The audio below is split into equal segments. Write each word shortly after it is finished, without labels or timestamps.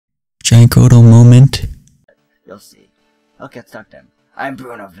GiantGrotle moment. You'll see. Okay, let's talk to him. I'm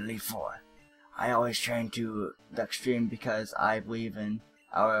Bruno of the Elite Four. I always train to the extreme because I believe in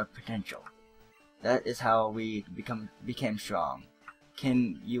our potential. That is how we became strong.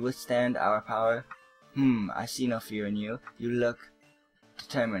 Can you withstand our power? I see no fear in you. You look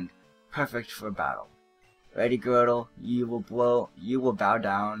determined, perfect for battle. Ready, Grotle? You will bow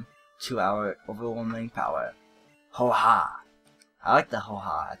down to our overwhelming power. Ho-ha! I like the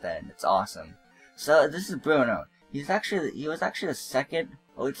ho-ha at the end. It's awesome. So this is Bruno. He was actually the second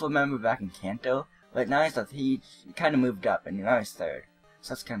Elite Four member back in Kanto, but now he kind of moved up, and now he's third.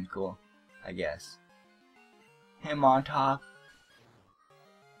 So that's kind of cool, I guess. Him on top.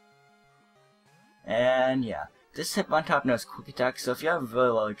 And yeah, this hip on top knows quick attack, so if you have really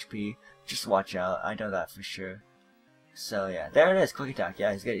low HP, just watch out. I know that for sure. So yeah, there it is, quick attack.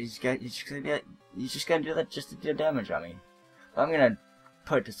 Yeah, he's just gonna do that just to deal damage on me. But I'm gonna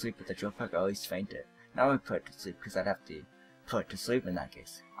put it to sleep with the drill pick, or at least faint it. Not really put it to sleep, because I'd have to put it to sleep in that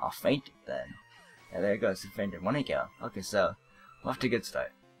case. I'll faint it then. Yeah, there it goes. It fainted. 1 go. Okay, so we're off to a good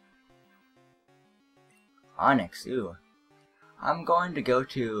start. Onyx, ooh. I'm going to go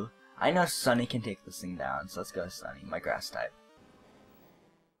to. I know Sunny can take this thing down, so let's go Sunny, my grass type.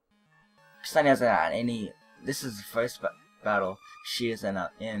 Sunny hasn't had any. This is the first battle she is in.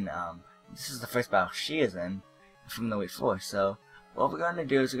 This is the first battle she is in from the Elite Four. So what we're going to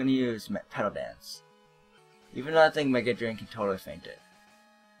do is we're going to use Pedal Dance. Even though I think Mega Drain can totally faint it.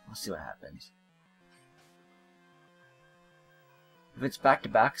 We'll see what happens. If it's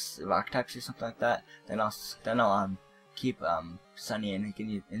back-to-backs, rock attacks or something like that, then I'll keep Sunny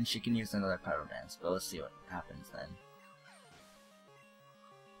and she can use another Pedal Dance. But let's see what happens then.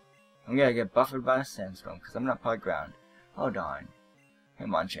 I'm gonna get buffered by a sandstorm because I'm not part ground. Oh darn.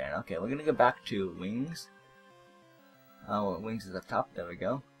 Hitmonchan. Okay, we're gonna go back to Wings. Oh, Wings is up top. There we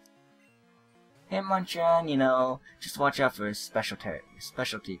go. Hitmonchan, you know, just watch out for his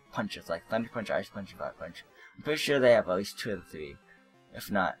specialty punches like Thunder Punch, Ice Punch, and Fire Punch. I'm pretty sure they have at least 2 of the 3,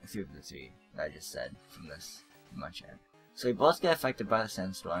 if not 3 of the 3 that I just said from this Hitmonchan. So we both get affected by the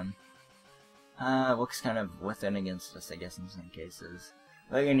sandstorm. Looks kind of within against us, I guess, in some cases.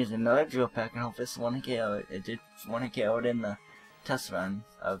 We're gonna use another drill pack and hope this 1 KO. It did 1 KO in the test run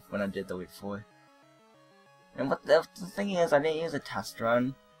of when I did the Elite Four. And what the thing is, I didn't use a test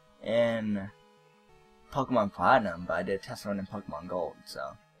run in Pokemon Platinum, but I did a test run in Pokemon Gold,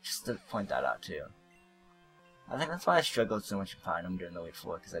 so just to point that out too. I think that's why I struggled so much in Platinum during the Elite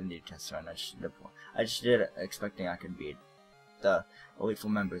Four, because I didn't do a test run. I just did it expecting I could beat the Elite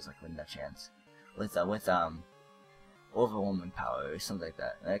Four members like with no chance, with overwhelming power or something like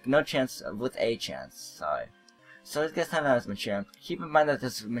that. Like no chance, with a chance. Sorry. So let's get started as Machamp. Keep in mind that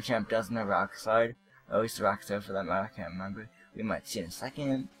this Machamp doesn't have Rock Slide, or at least Rock Slide for that matter. I can't remember. We might see in a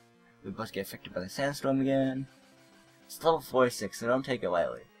second. We both get affected by the sandstorm again. It's level 46, so don't take it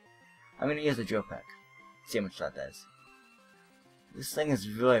lightly. I'm gonna use a drill peck. See how much that does. This thing is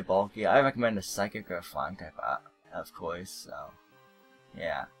really bulky. I recommend a psychic or a flying type, of course. So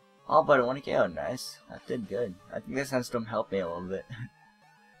yeah. Oh, but 1 KO, nice. That did good. I think this sandstorm helped me a little bit.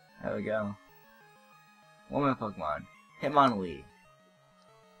 There we go. One more Pokemon. Hitmonlee.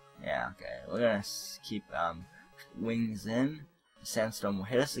 Yeah, okay. We're gonna keep Wings in. The sandstorm will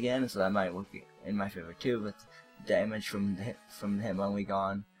hit us again, so that might work in my favor too, with damage from the Hitmonlee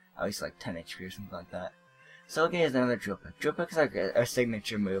gone. At least like 10 HP or something like that. So okay, here's another Drill Peck. Drill Peck is like our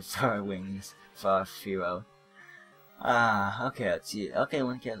signature move for our Wings, for our Firo. Okay, let's see. Okay,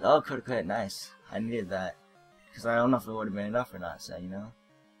 1 KO. Oh, critical hit, nice. I needed that. Because I don't know if it would have been enough or not, so you know.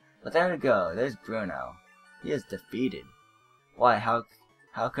 But there we go, there's Bruno. He is defeated. Why, how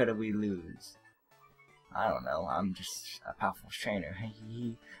could we lose? I don't know, I'm just a powerful trainer.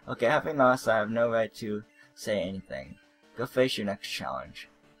 Okay, having lost, I have no right to say anything. Go face your next challenge.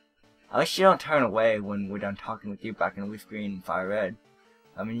 I wish you don't turn away when we're done talking with you back in Leaf Green and Fire Red.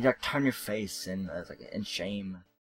 I mean, you gotta turn your face in shame.